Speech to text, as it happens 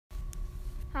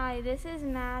Hi, this is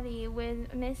Maddie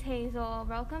with Miss Hazel.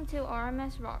 Welcome to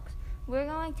RMS Rocks. We're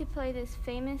going to play this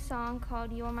famous song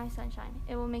called You Are My Sunshine.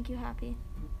 It will make you happy.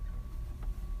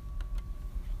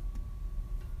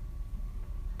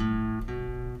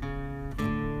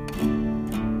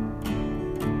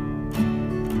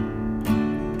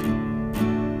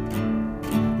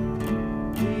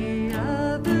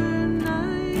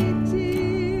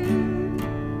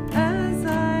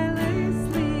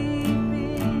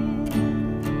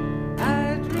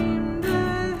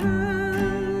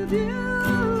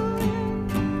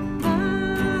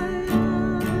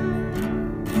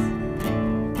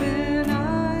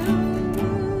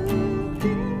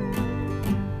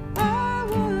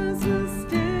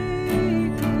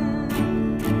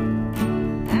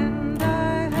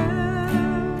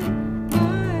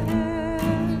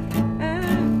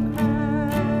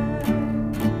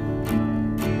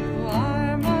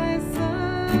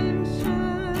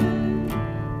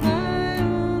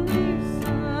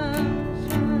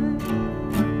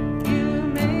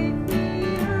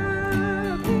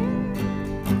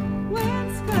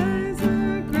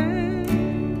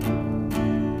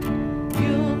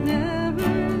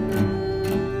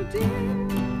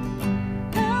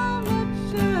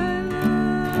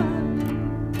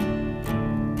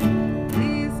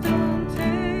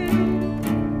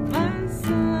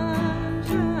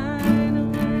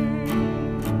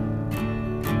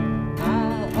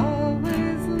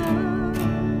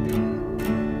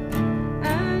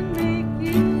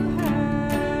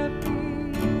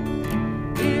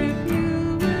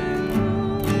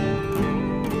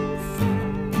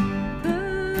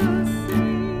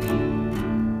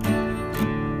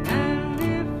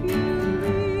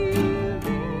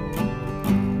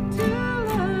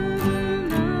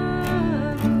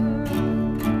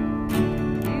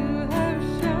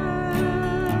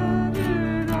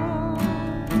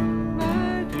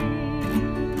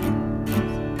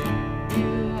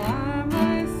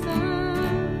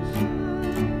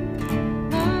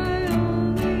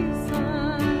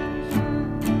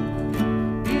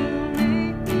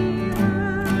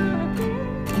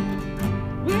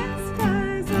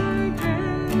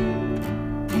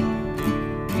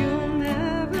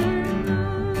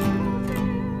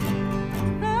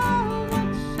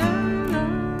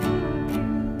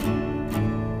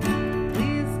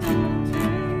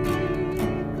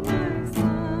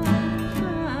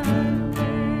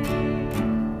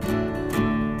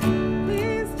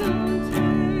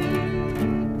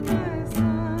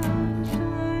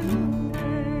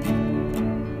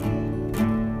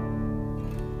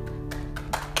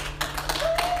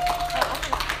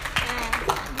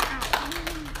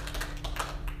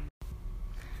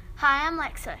 Hi, I'm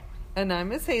Lexa, And I'm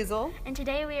Miss Hazel. and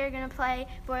today we are going to play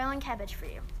Boiling Cabbage for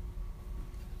you.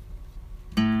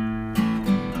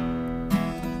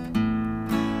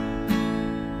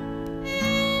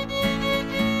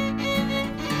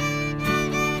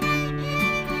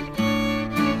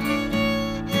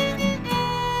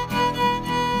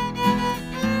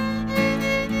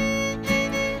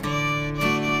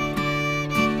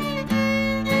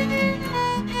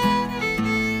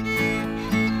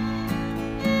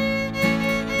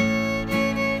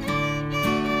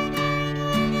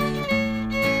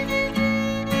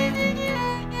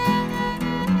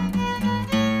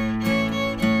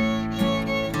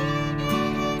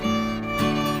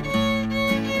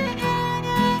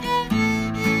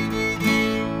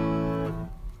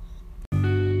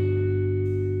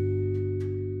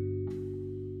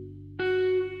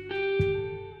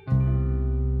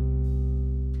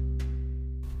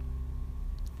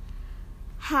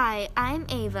 Hi, I'm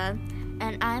Ava,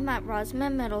 and I'm at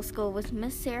Rosamond Middle School with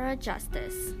Miss Sarah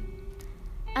Justice.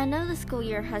 I know the school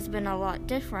year has been a lot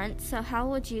different, so how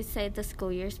would you say the school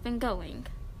year's been going?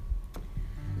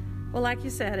 Well, like you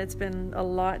said, it's been a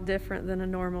lot different than a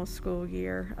normal school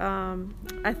year.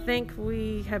 I think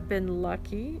we have been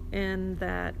lucky in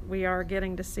that we are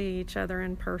getting to see each other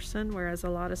in person, whereas a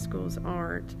lot of schools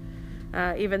aren't,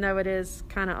 even though it is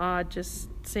kind of odd just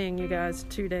seeing you guys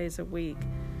 2 days a week.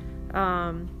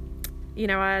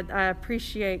 I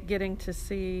appreciate getting to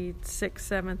see 6th,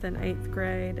 7th, and 8th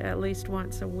grade at least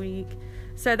once a week.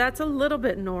 So that's a little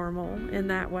bit normal in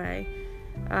that way.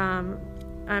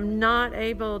 I'm not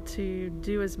able to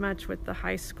do as much with the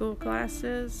high school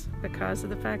classes because of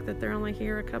the fact that they're only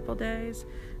here a couple days.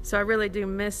 So I really do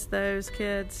miss those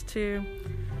kids too.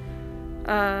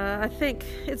 I think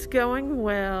it's going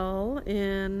well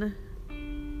in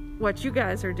what you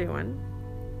guys are doing.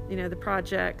 You know, the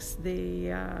projects,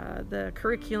 the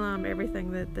curriculum,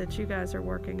 everything that you guys are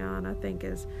working on, I think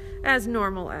is as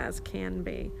normal as can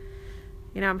be.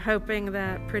 You know, I'm hoping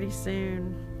that pretty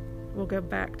soon we'll go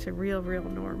back to real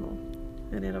normal,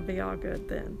 and it'll be all good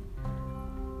then.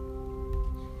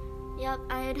 Yep,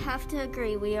 I'd have to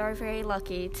agree. We are very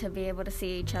lucky to be able to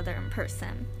see each other in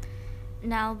person.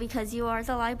 Now, because you are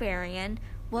the librarian,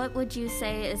 what would you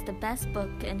say is the best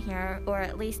book in here, or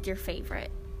at least your favorite?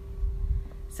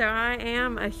 So I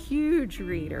am a huge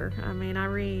reader. I mean, I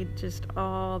read just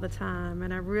all the time,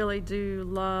 and I really do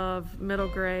love middle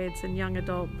grades and young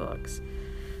adult books.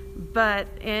 But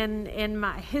in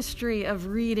my history of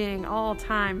reading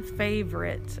all-time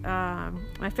favorite,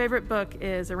 my favorite book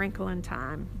is A Wrinkle in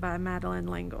Time by Madeleine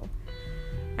L'Engle.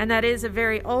 And that is a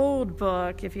very old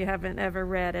book if you haven't ever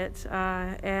read it.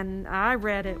 And I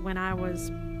read it when I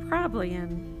was probably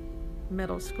in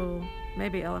middle school,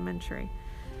 maybe elementary.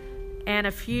 And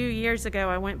a few years ago,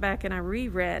 I went back and I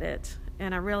reread it,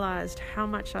 and I realized how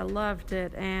much I loved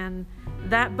it. And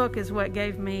that book is what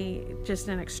gave me just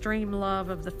an extreme love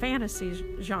of the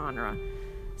fantasy genre.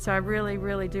 So I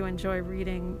really do enjoy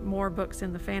reading more books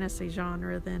in the fantasy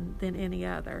genre than any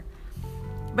other.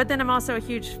 But then I'm also a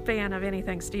huge fan of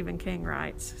anything Stephen King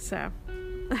writes, so.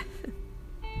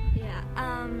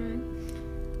 Yeah.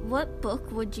 What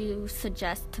book would you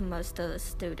suggest to most of the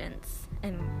students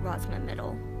in Rosamond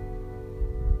Middle?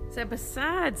 So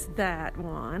besides that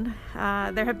one,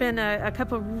 there have been a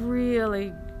couple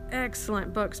really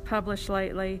excellent books published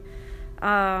lately.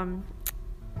 The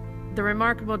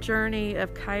Remarkable Journey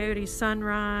of Coyote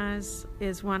Sunrise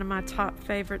is one of my top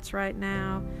favorites right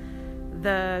now.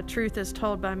 The Truth is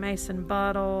Told by Mason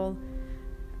Buttle.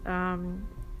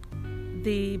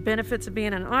 The Benefits of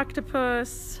Being an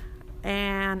Octopus,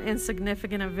 and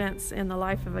Insignificant Events in the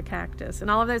Life of a Cactus. And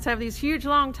all of those have these huge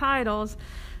long titles,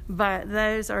 but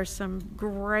those are some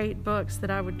great books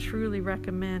that I would truly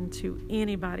recommend to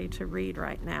anybody to read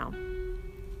right now.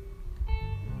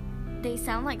 They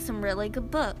sound like some really good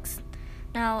books.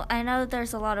 Now, I know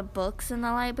there's a lot of books in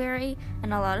the library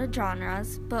and a lot of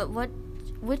genres, but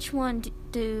which one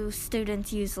do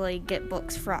students usually get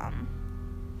books from?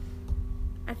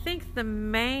 I think the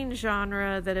main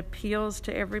genre that appeals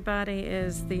to everybody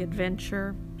is the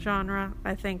adventure genre.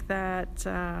 I think that,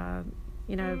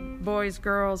 boys,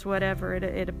 girls, whatever,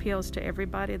 it appeals to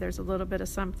everybody. There's a little bit of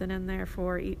something in there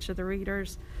for each of the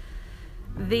readers.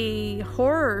 The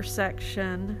horror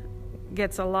section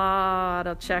gets a lot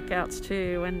of checkouts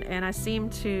too, and I seem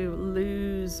to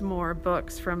lose more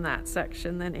books from that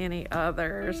section than any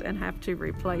others and have to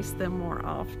replace them more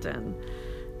often.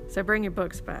 So bring your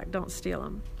books back. Don't steal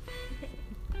them.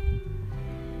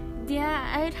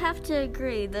 Yeah, I'd have to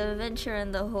agree. The adventure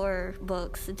and the horror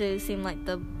books do seem like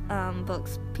the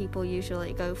books people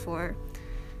usually go for.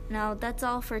 Now, that's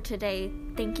all for today.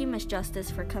 Thank you, Miss Justice,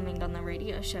 for coming on the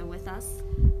radio show with us.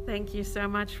 Thank you so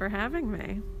much for having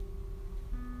me.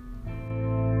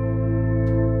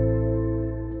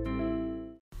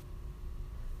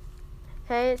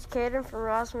 Hey, it's Caden from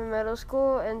Rosamond Middle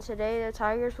School, and today the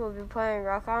Tigers will be playing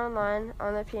Rock Island Line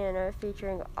on the piano,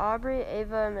 featuring Aubrey,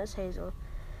 Ava, and Miss Hazel.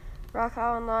 Rock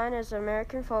Island Line is an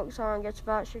American folk song. It's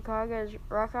about Chicago's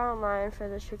Rock Island Line for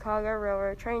the Chicago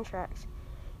Railroad train tracks,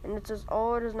 and it's as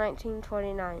old as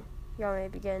 1929. Y'all may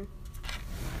begin.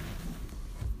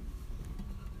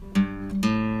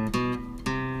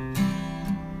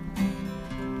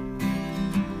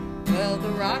 Well,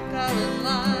 the Rock Island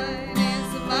Line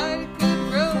is a mighty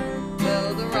good road.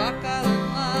 Well, the Rock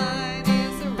Island Line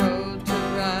is a road to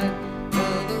ride.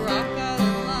 Well, the Rock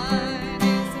Island Line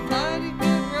is a mighty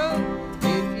good road.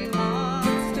 If you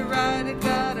want to ride it,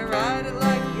 gotta ride it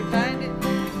like you find it.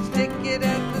 Stick it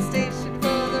at the station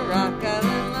for the Rock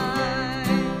Island Line.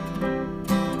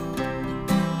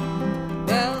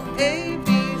 Well, A, B,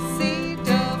 C,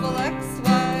 double X,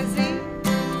 Y, Z.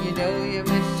 You know you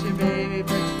miss your baby,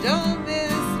 but you don't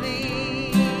miss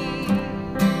me.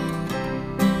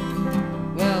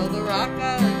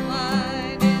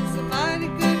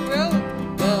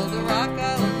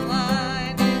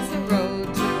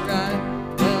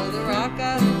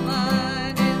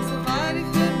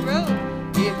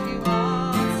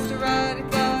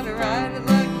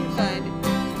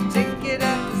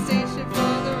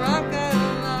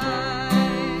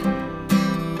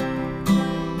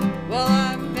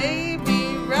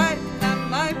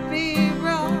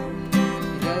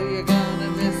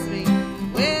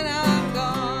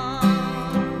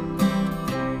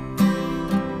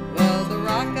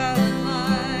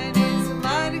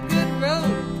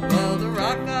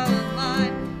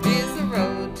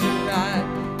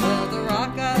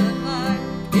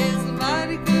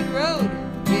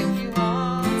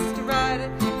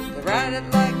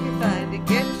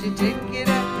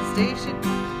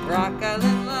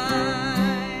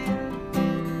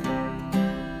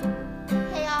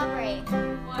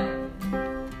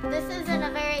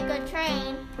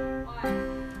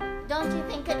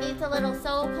 it's a little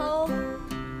so cold.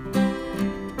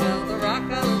 Well, the Rock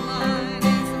Island Line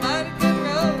is a mighty good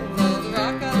road. Well, the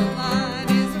Rock Island Line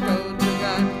is a road to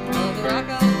ride. Well, the Rock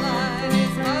Island Line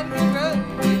is a mighty good road.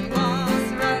 If you want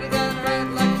to ride, I got a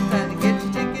red like Japan to get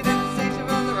your ticket at the station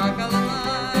on the Rock Island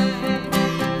Line.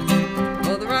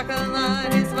 Well, the Rock Island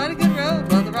Line is a mighty good road.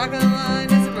 Well, the Rock Island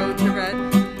Line is a road to ride.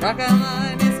 Rock Island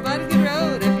Line is a mighty good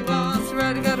road. If you want to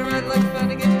ride, I got a red like Japan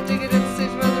to get your ticket at the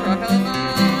station on the Rock Island Line.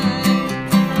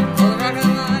 Well, the Rock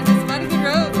Island Line is a mighty good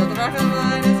road. Well, the Rock Island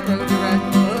Line is a road to ride.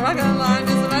 Well, the Rock Island Line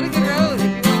is a mighty good road.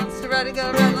 If you want to ride, I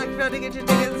got a red like Japan to get your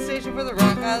ticket at the station for the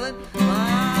Rock Island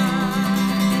Line.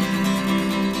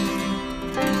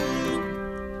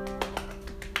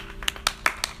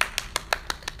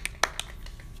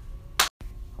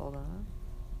 Hold on.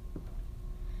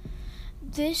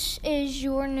 This is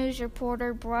your news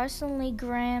reporter, Bryson Lee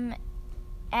Graham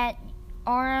at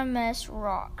RMS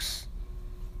Rocks.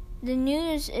 The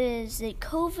news is that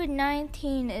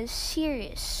COVID-19 is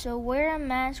serious, so wear a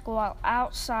mask while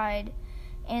outside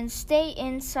and stay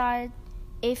inside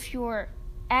if you're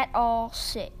at all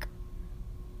sick.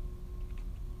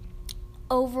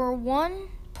 Over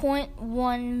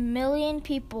 1.1 million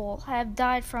people have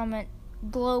died from it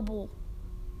global.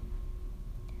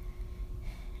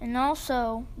 And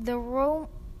also, the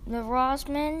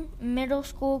Rosman Middle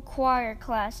School choir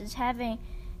class is having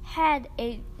had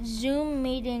a Zoom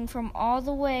meeting from all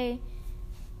the way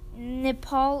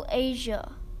Nepal,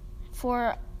 Asia,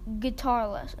 for guitar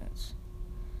lessons.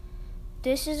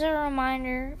 This is a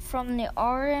reminder from the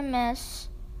RMS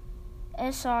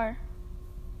SR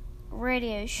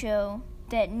radio show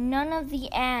that none of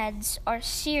the ads are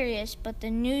serious, but the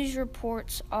news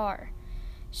reports are.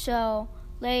 So,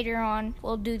 later on,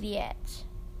 we'll do the ads.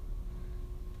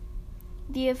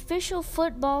 The official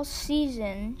football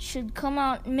season should come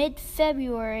out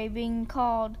mid-February, being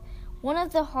called one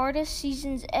of the hardest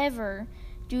seasons ever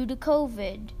due to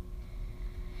COVID.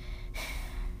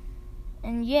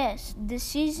 And yes, the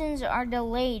seasons are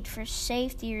delayed for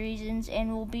safety reasons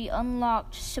and will be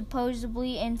unlocked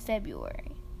supposedly in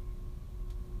February.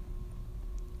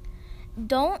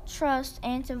 Don't trust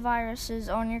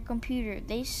antiviruses on your computer.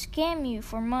 They scam you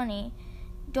for money.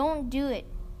 Don't do it.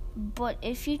 But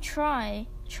if you try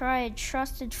a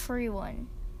trusted free one.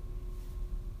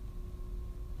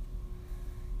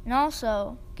 And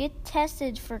also, get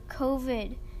tested for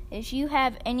COVID if you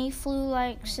have any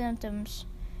flu-like symptoms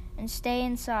and stay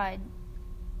inside.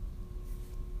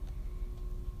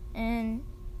 And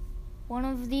one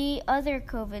of the other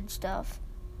COVID stuff.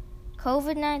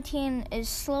 COVID-19 is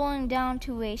slowing down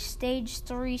to a stage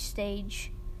 3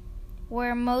 stage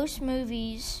where most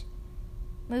movie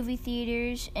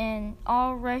theaters, and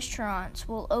all restaurants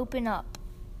will open up.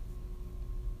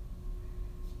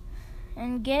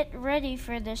 And get ready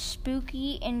for the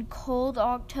spooky and cold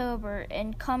October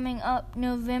and coming up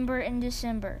November and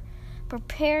December.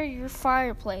 Prepare your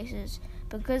fireplaces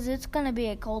because it's going to be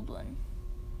a cold one.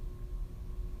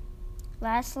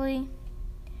 Lastly,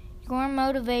 your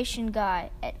motivation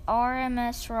guy at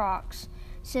RMS Rocks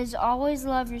says always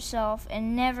love yourself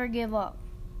and never give up.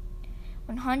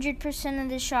 100% of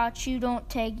the shots you don't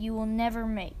take, you will never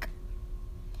make.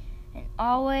 And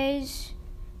always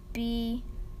be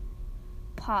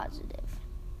positive.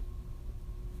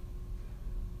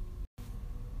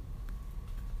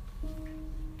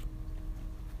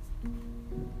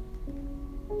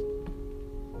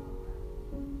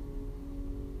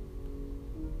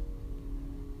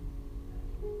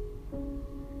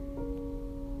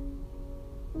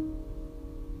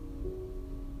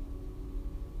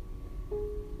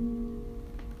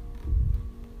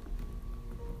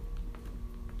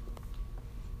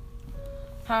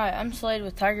 Hi, I'm Slade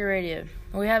with Tiger Radio.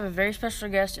 We have a very special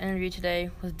guest interview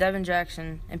today with Devin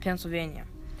Jackson in Pennsylvania.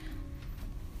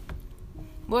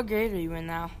 What grade are you in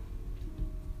now?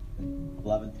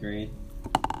 11th grade.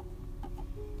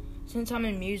 Since I'm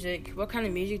in music, what kind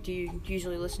of music do you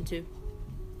usually listen to?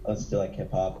 I listen to like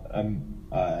hip hop. I'm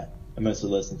mostly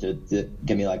listen to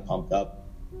get me like pumped up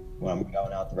when I'm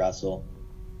going out to wrestle.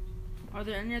 Are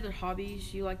there any other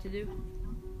hobbies you like to do?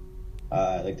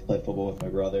 I like to play football with my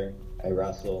brother. I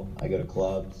wrestle. I go to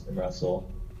clubs and wrestle.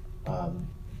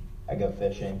 I go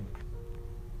fishing.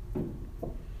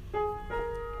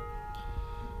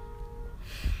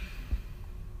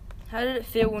 How did it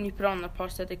feel when you put on the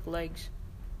prosthetic legs,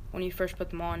 when you first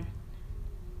put them on?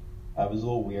 I was a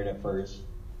little weird at first,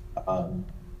 but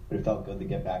it felt good to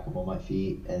get back up on my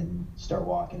feet and start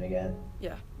walking again.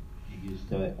 Yeah. Get used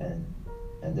to it and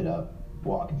ended up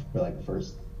walking for like the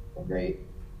first grade.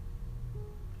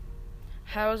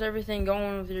 How's everything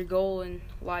going with your goal in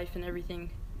life and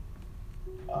everything?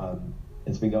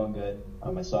 It's been going good.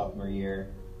 My sophomore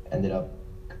year, ended up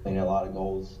completing a lot of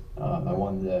goals. I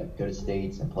wanted to go to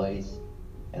states and place,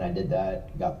 and I did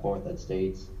that. Got 4th at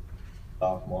states,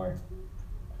 sophomore,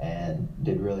 and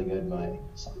did really good my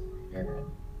sophomore year.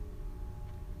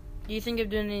 Do you think of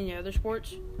doing any other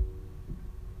sports?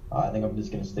 I think I'm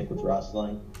just going to stick with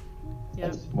wrestling. Yeah.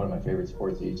 That's one of my favorite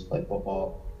sports. I used to play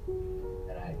football,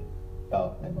 and I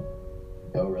felt and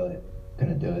really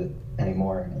couldn't do it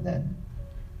anymore, and then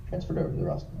transferred over to the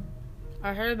wrestling.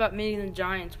 I heard about meeting the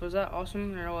Giants. Was that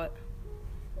awesome or what?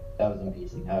 That was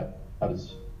amazing. I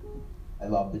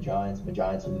love the Giants. The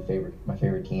Giants are my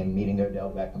favorite team. Meeting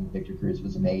Odell Beckham, Victor Cruz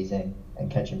was amazing,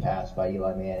 and catching pass by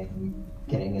Eli Manning, and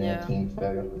getting in a team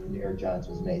photo with the New York Giants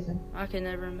was amazing. I could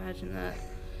never imagine that.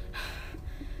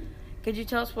 Could you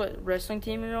tell us what wrestling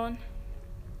team you're on?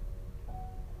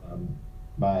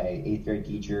 My 8th grade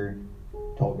teacher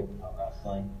told me about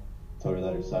wrestling. Told her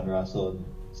that her son wrestled.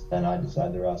 Then I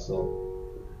decided to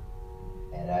wrestle,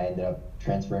 and I ended up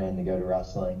transferring to go to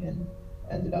wrestling, and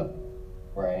ended up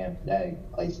where I am today,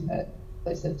 placed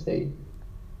at state.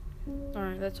 All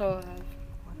right, that's all I have.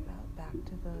 What about back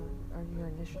to your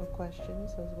initial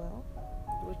questions as well?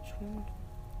 Which one?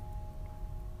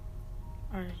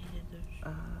 I already did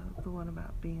those. The one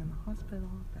about being in the hospital,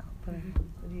 about putting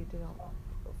you did all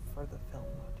for the film.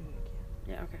 I'll do it again.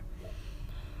 Yeah, okay.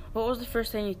 What was the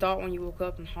first thing you thought when you woke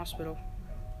up in the hospital?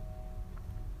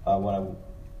 When I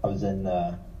was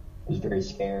I was very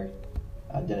scared.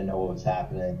 I didn't know what was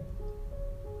happening.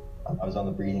 I was on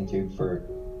the breathing tube for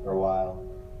a while.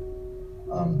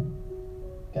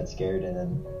 Got scared, and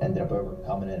then ended up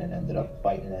overcoming it, and ended up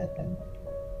fighting it, and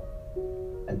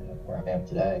ended up where I am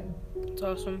today. That's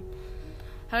awesome.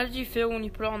 How did you feel when you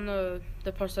put on the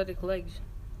prosthetic legs?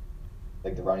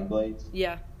 Like the running blades?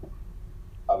 Yeah.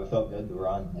 It felt good to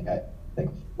run. I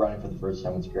think running for the first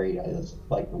time was great. I just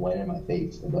like the wind in my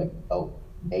face. It felt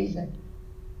amazing.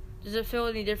 Does it feel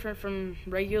any different from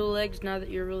regular legs now that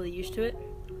you're really used to it?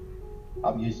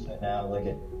 I'm used to it now.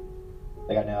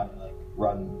 I now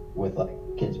run with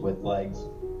kids with legs,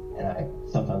 and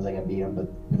sometimes I can beat them,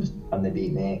 but most of the time they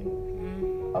beat me.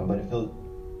 Mm-hmm. But it feels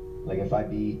like if I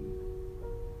beat,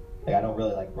 I don't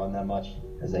really run that much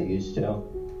as I used to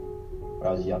when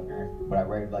I was younger. When I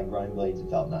wear running blades, it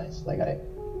felt nice.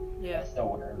 I still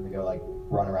wear them to go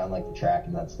run around the track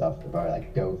and that stuff. If I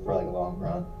go for a long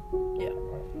run. Yeah.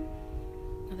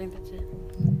 I think that's it.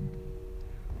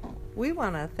 We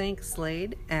want to thank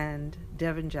Slade and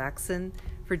Devin Jackson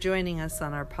for joining us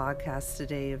on our podcast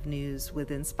today of news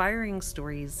with inspiring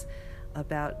stories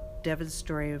about Devin's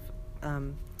story of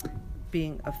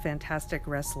being a fantastic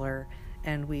wrestler.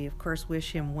 And we, of course,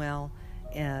 wish him well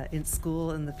in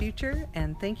school in the future.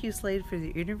 And thank you, Slade, for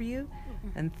the interview.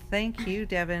 And thank you,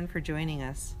 Devin, for joining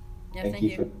us. Yeah, thank you.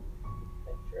 Thank you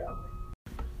for having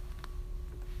me.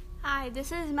 Hi,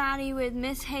 this is Maddie with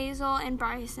Miss Hazel and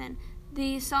Bryson.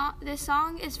 This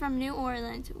song is from New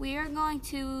Orleans. We are going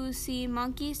to see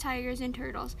monkeys, tigers, and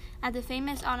turtles at the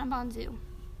famous Audubon Zoo.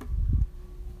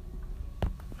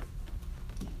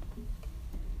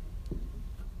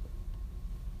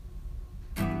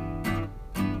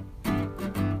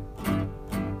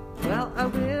 Well, I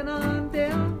went on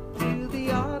down to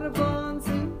the Audubon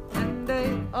Zoo, and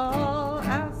they all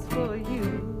asked for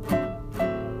you.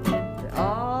 They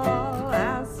all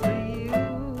asked for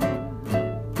you.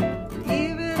 They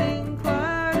even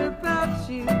inquired about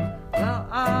you. Well,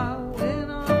 I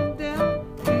went on down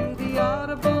to the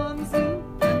Audubon Zoo,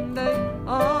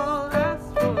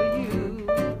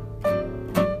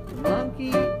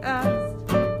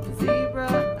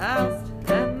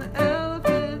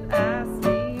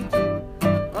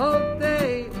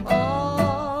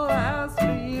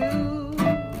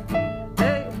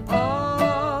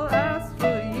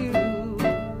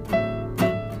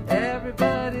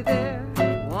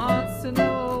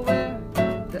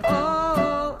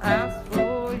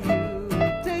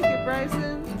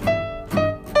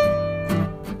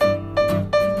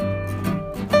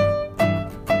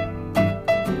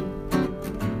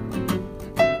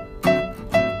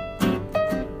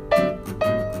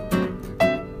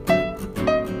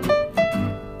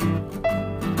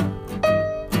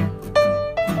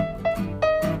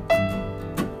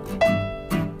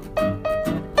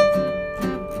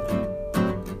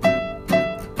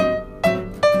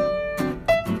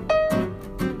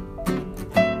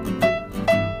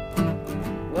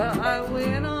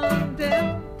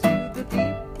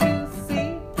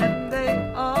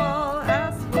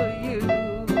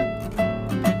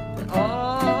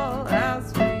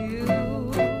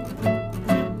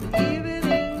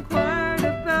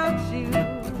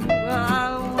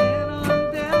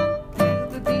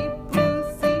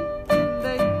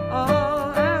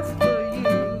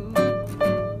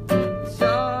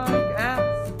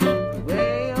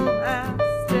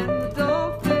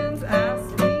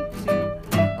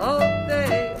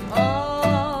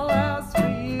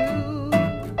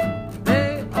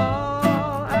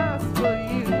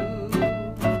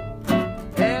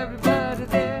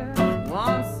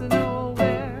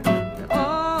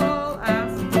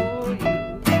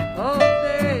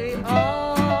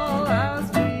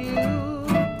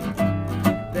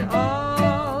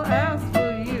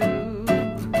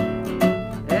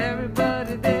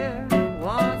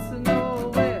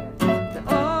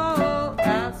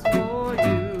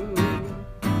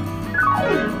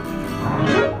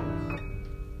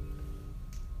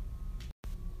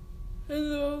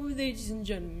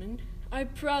 gentlemen, I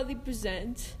proudly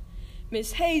present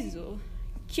Miss Hazel,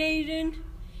 Caden,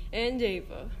 and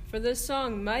Ava for the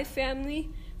song My Family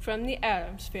from the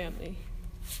Addams Family.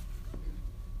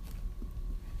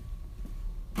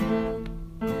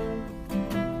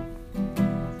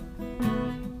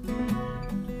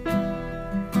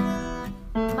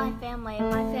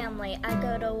 My family, I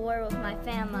go to war with my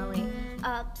family.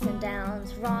 Ups and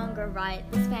downs, wrong or right,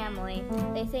 this family.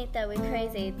 They think that we're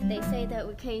crazy, they say that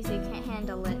we're crazy, can't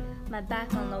handle it. My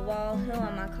back on the wall, who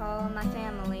am I calling my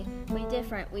family? We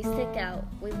different, we stick out,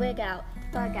 we wig out,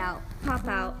 bug out, hop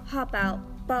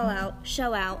out, ball out,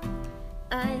 show out.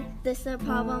 This a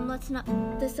problem,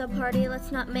 this a party,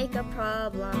 let's not make a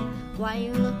problem. Why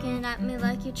you looking at me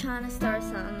like you trying to start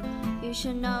something? You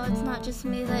should know it's not just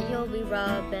me that you'll be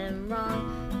rubbing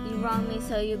wrong. You wrong me,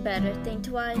 so you better think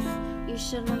twice. You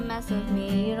shouldn't mess with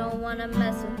me, you don't wanna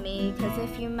mess with me. Cause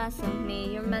if you mess with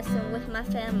me, you're messing with my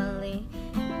family.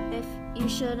 If you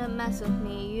shouldn't mess with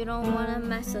me, you don't wanna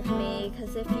mess with me.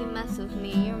 Cause if you mess with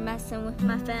me, you're messing with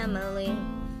my family.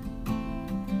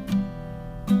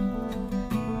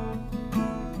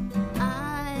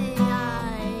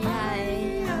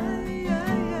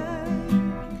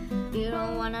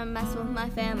 Mess with my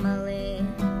family.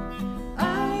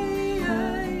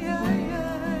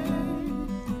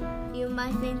 You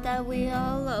might think that we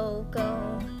all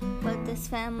local, but this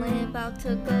family about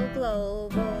to go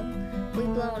global. We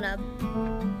blown up.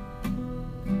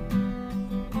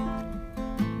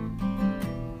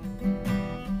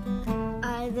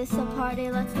 This a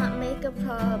party, let's not make a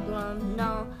problem.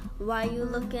 No, why you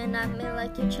looking at me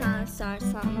like you're trying to start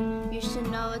something? You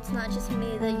should know it's not just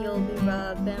me that you'll be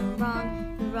rubbing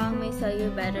wrong. You wrong me, so you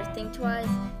better think twice.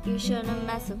 You shouldn't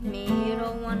mess with me, you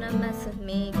don't wanna mess with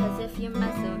me. Cause if you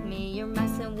mess with me, you're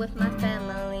messing with my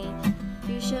family.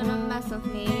 You shouldn't mess with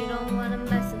me, you don't wanna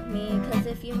mess with me. Cause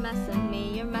if you mess with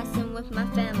me, you're messing with my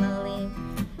family.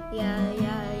 Yeah,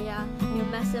 you're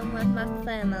messing with my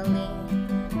family.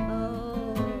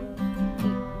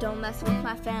 Don't mess with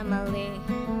my family.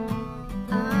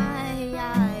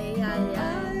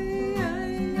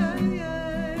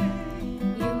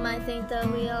 You might think that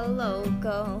we are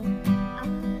local.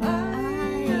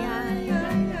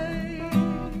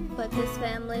 But this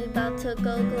family about to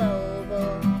go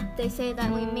global. They say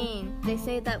that we mean, they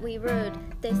say that we rude.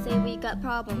 They say we got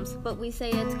problems, but we say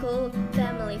it's cool.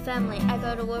 Family, I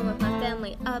go to war with my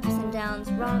family. Ups and downs,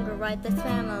 wrong or right, this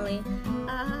family.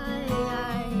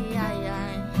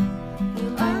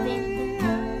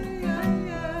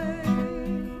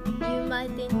 You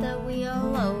might think that we are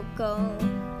local.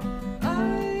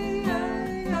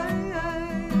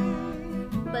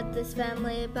 But this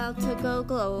family about to go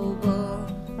global.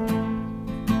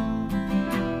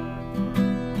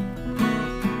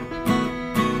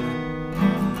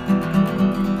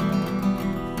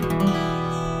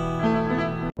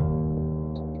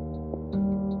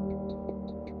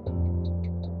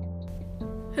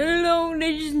 Hello,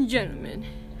 ladies and gentlemen.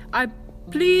 I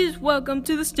please welcome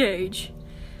to the stage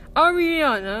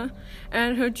Ariana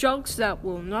and her jokes that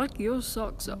will knock your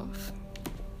socks off.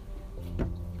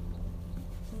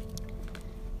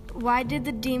 Why do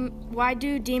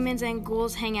demons and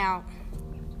ghouls hang out?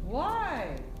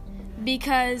 Why?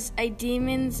 Because a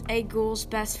demon's a ghoul's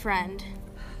best friend.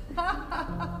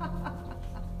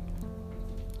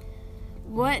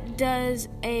 What does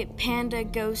a panda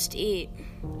ghost eat?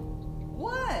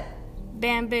 What?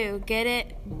 Bamboo. Get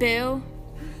it? Boo?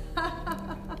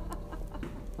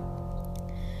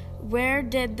 Where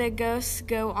did the ghosts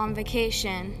go on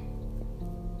vacation?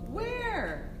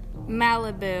 Where?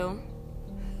 Malibu.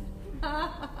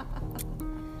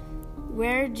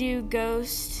 Why do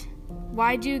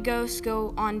ghosts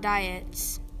go on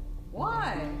diets?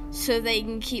 Why? So they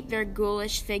can keep their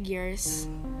ghoulish figures.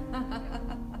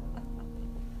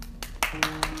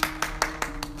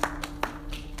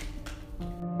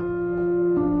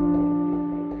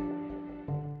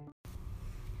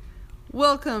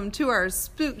 Welcome to our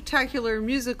spooktacular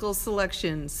musical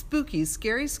selection, Spooky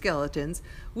Scary Skeletons,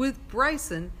 with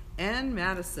Bryson and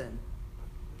Madison.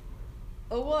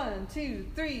 A 1, 2,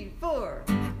 3, 4.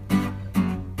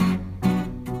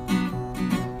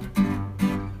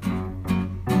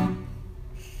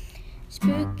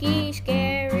 Spooky,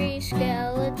 scary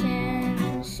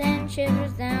skeletons send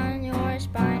shivers down your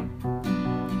spine.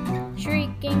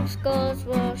 Shrieking skulls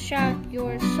will shock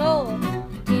your soul.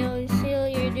 You'll seal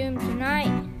your doom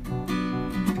tonight.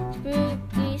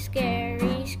 Spooky,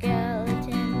 scary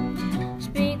skeletons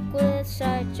speak with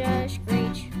such a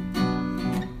screech.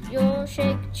 You'll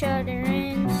shake each other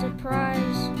in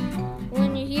surprise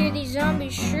when you hear these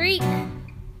zombies shriek.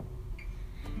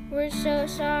 We're so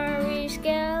sorry,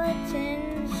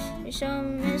 skeletons. You're so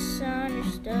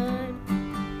misunderstood.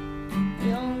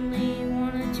 You only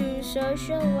wanted to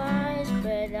socialize,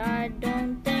 but I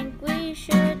don't think we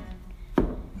should.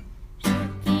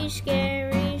 Spooky,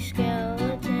 scary